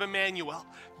promise of Emmanuel,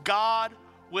 God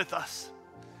with us.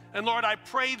 And Lord, I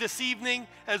pray this evening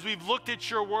as we've looked at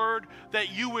your word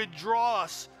that you would draw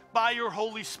us by your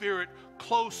Holy Spirit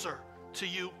closer to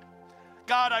you.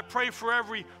 God, I pray for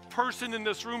every person in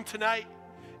this room tonight,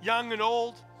 young and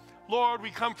old. Lord, we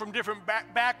come from different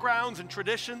backgrounds and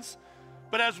traditions,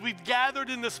 but as we've gathered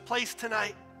in this place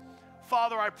tonight,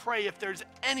 Father, I pray if there's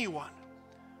anyone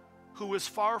who is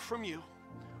far from you,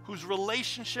 whose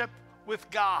relationship with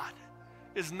God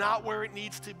is not where it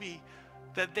needs to be,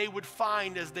 that they would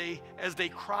find as they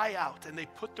cry out and they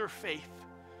put their faith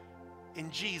in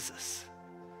Jesus,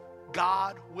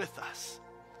 God with us.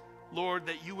 Lord,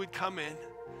 that you would come in,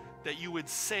 that you would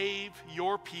save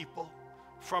your people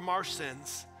from our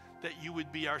sins, that you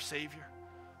would be our Savior.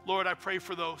 Lord, I pray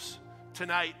for those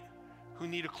tonight who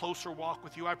need a closer walk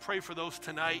with you. I pray for those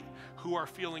tonight who are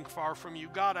feeling far from you.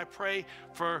 God, I pray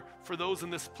for those in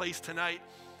this place tonight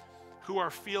who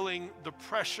are feeling the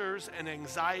pressures and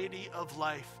anxiety of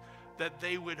life, that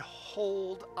they would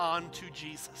hold on to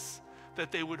Jesus,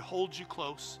 that they would hold you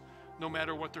close no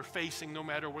matter what they're facing, no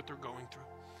matter what they're going through.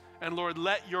 And Lord,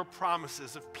 let your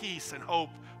promises of peace and hope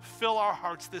fill our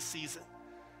hearts this season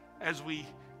as we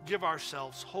give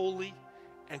ourselves wholly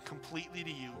and completely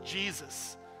to you.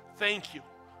 Jesus, thank you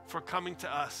for coming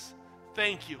to us.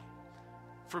 Thank you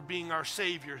for being our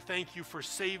Savior. Thank you for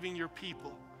saving your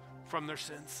people from their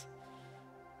sins.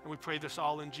 And we pray this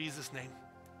all in Jesus' name.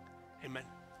 Amen.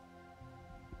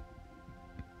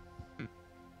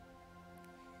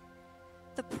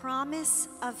 The promise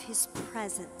of his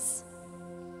presence.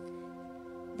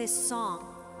 This song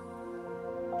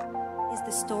is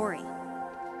the story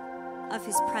of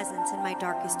his presence in my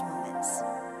darkest moments.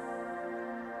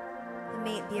 And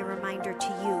may it be a reminder to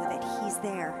you that he's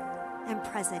there and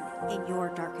present in your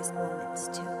darkest moments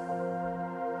too.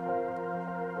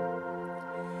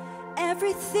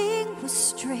 Everything was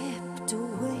stripped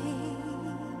away.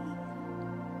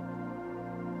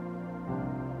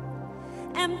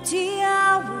 Empty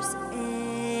hours,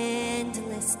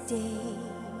 endless days.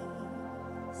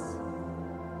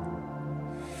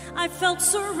 I felt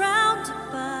surrounded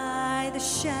by the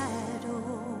shadows,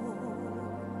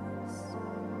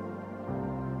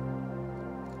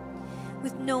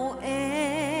 with no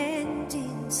end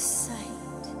in sight.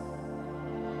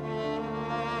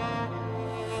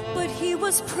 But he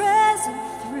was present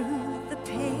through the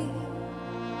pain.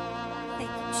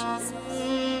 Thank you, Jesus.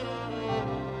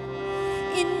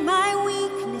 In my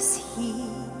weakness, he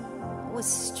was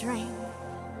strength.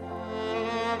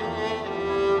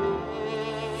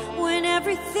 When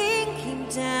everything came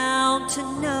down to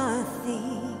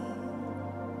nothing,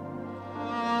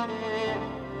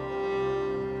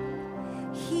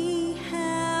 he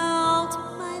held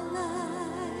my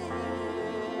life.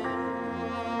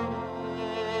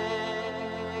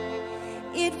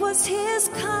 It was his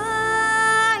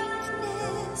kindness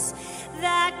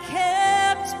that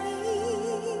kept me.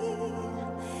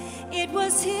 It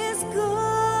was his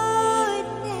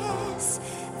goodness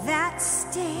that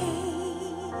stayed.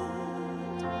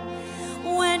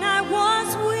 When I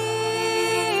was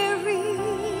weary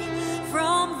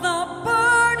from the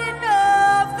burden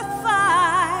of the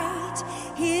fight,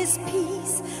 his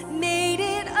peace made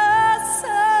it a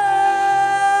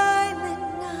silent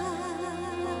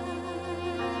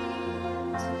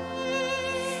night.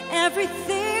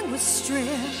 Everything was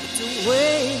stripped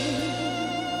away.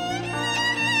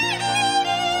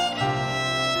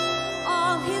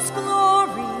 All his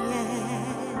glory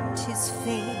and his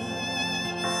fame,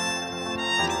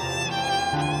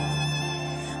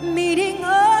 meeting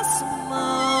us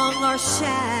among our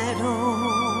shadows,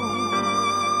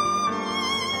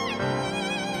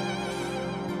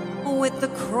 with the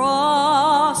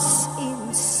cross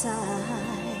inside.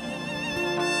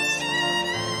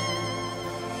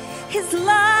 His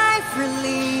life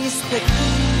released the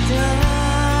kingdom.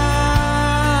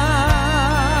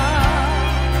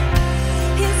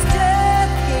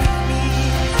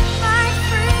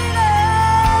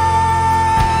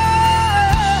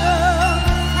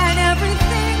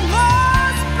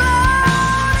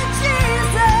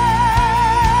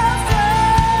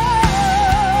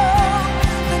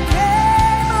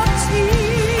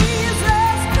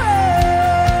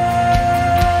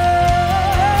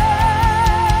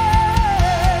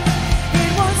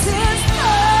 It was his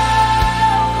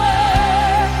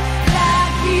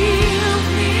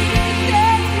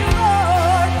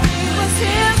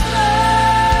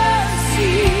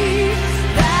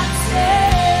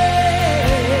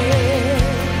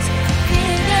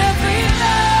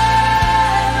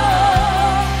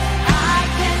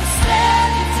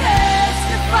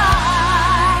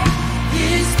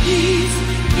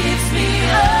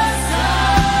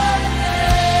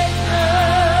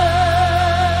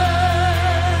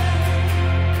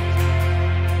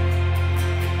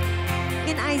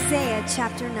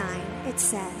chapter 9, it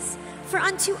says, "For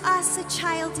unto us a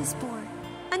child is born,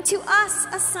 unto us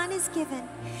a son is given,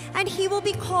 and he will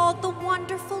be called the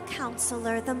Wonderful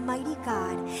Counselor, the Mighty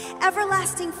God,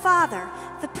 Everlasting Father,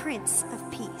 the Prince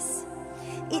of Peace."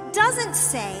 It doesn't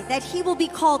say that he will be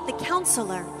called the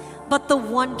Counselor, but the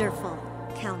Wonderful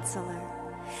Counselor.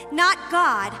 Not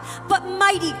God, but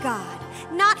Mighty God.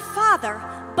 Not Father,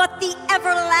 but the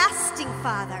Everlasting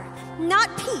Father. Not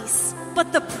Peace,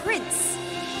 but the Prince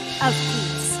of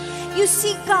Peace. You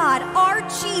see, God, our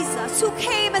Jesus, who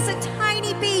came as a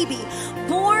tiny baby,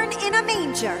 born in a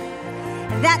manger,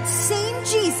 that same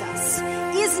Jesus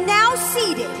is now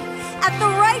seated at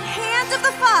the right hand of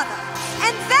the Father.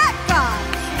 And that God,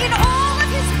 in all of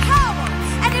his power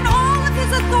and in all of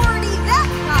his authority, that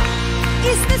God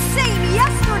is the same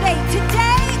yesterday,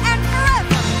 today, and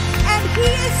forever. And he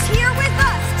is here with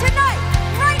us tonight,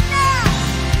 right now.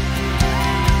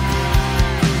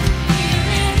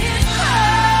 In his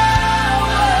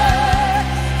power,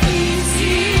 he's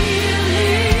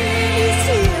healing. He's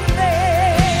healing.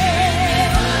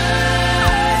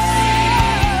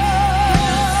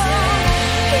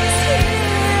 He's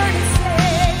here to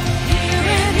save. Here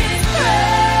in his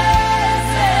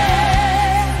presence,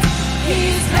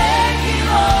 he's making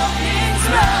all things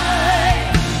right.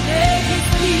 May his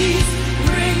peace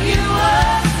bring you a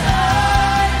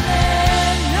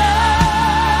silent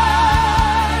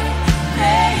night.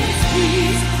 May his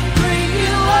peace bring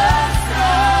you a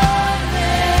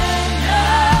silent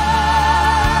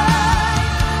night.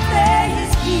 May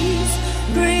his peace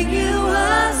bring you a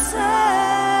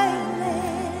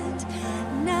silent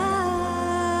night.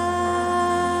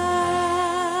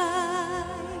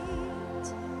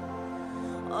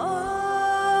 All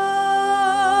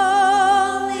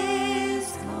is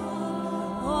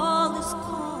calm, all is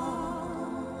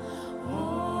calm,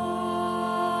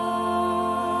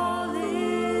 all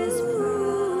is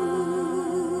through.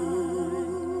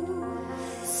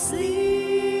 Sleep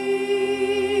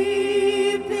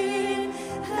in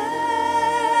heavenly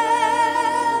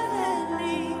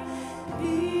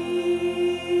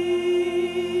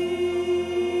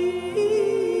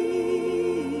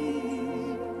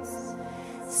peace.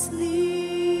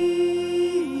 Sleep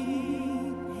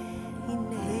in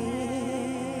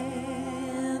heavenly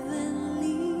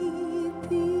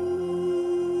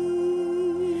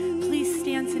peace. Please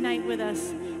stand tonight with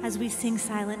us as we sing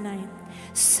Silent Night.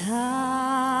 Silent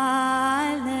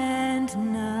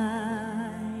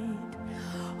night,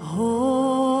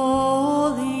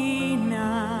 holy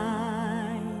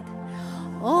night,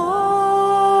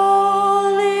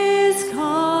 all is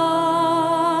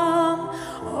calm,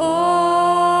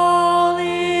 all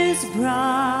is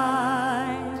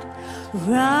bright,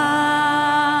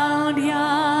 round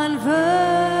yon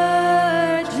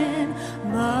virgin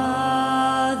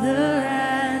mother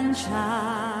and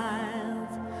child.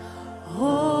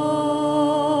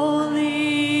 Holy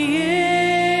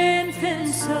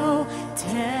infant, so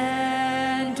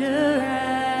tender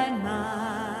and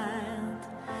mild,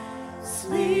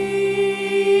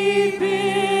 sleep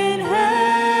in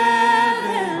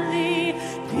heavenly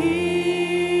peace.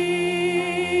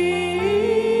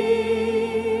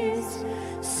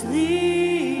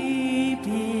 Sleep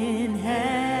in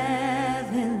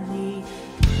heavenly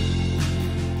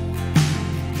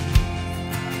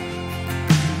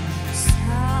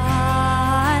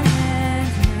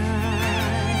silent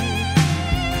night,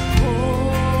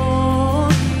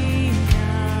 holy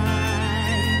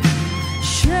night.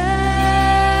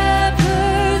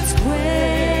 Shepherds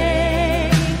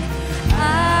quake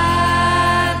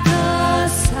at the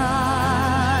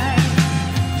sight.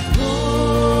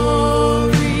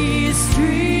 Glory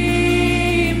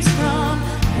streams from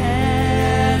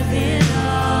heaven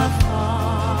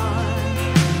afar.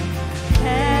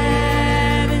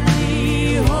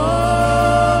 Heavenly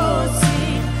hosts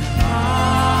sing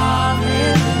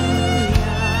hallelujah.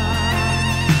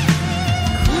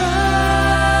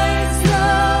 Christ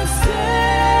the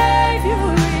Savior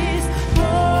is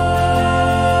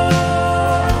born.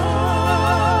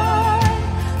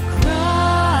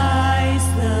 Christ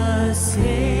the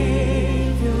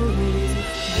Savior is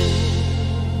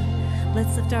born.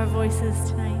 Let's lift our voices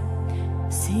tonight.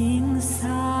 Sing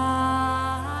silent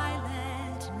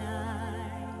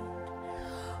night,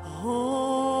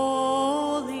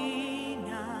 holy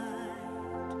night,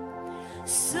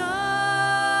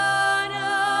 Son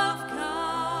of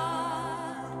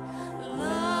God,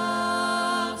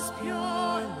 love's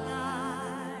pure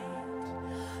light,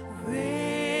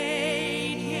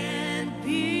 radiant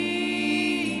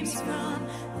beams from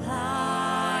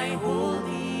thy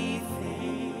holy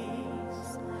face.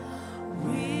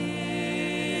 We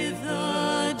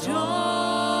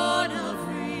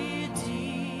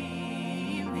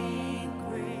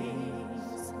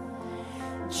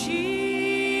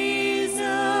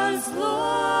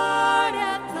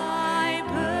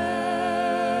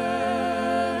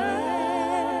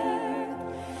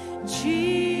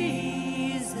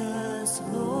Jesus,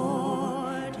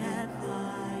 Lord, at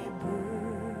thy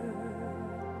birth.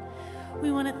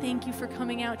 We want to thank you for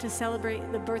coming out to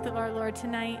celebrate the birth of our Lord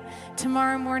tonight.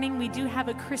 Tomorrow morning, we do have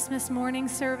a Christmas morning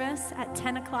service at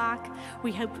 10 o'clock.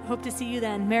 We hope to see you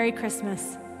then. Merry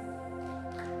Christmas.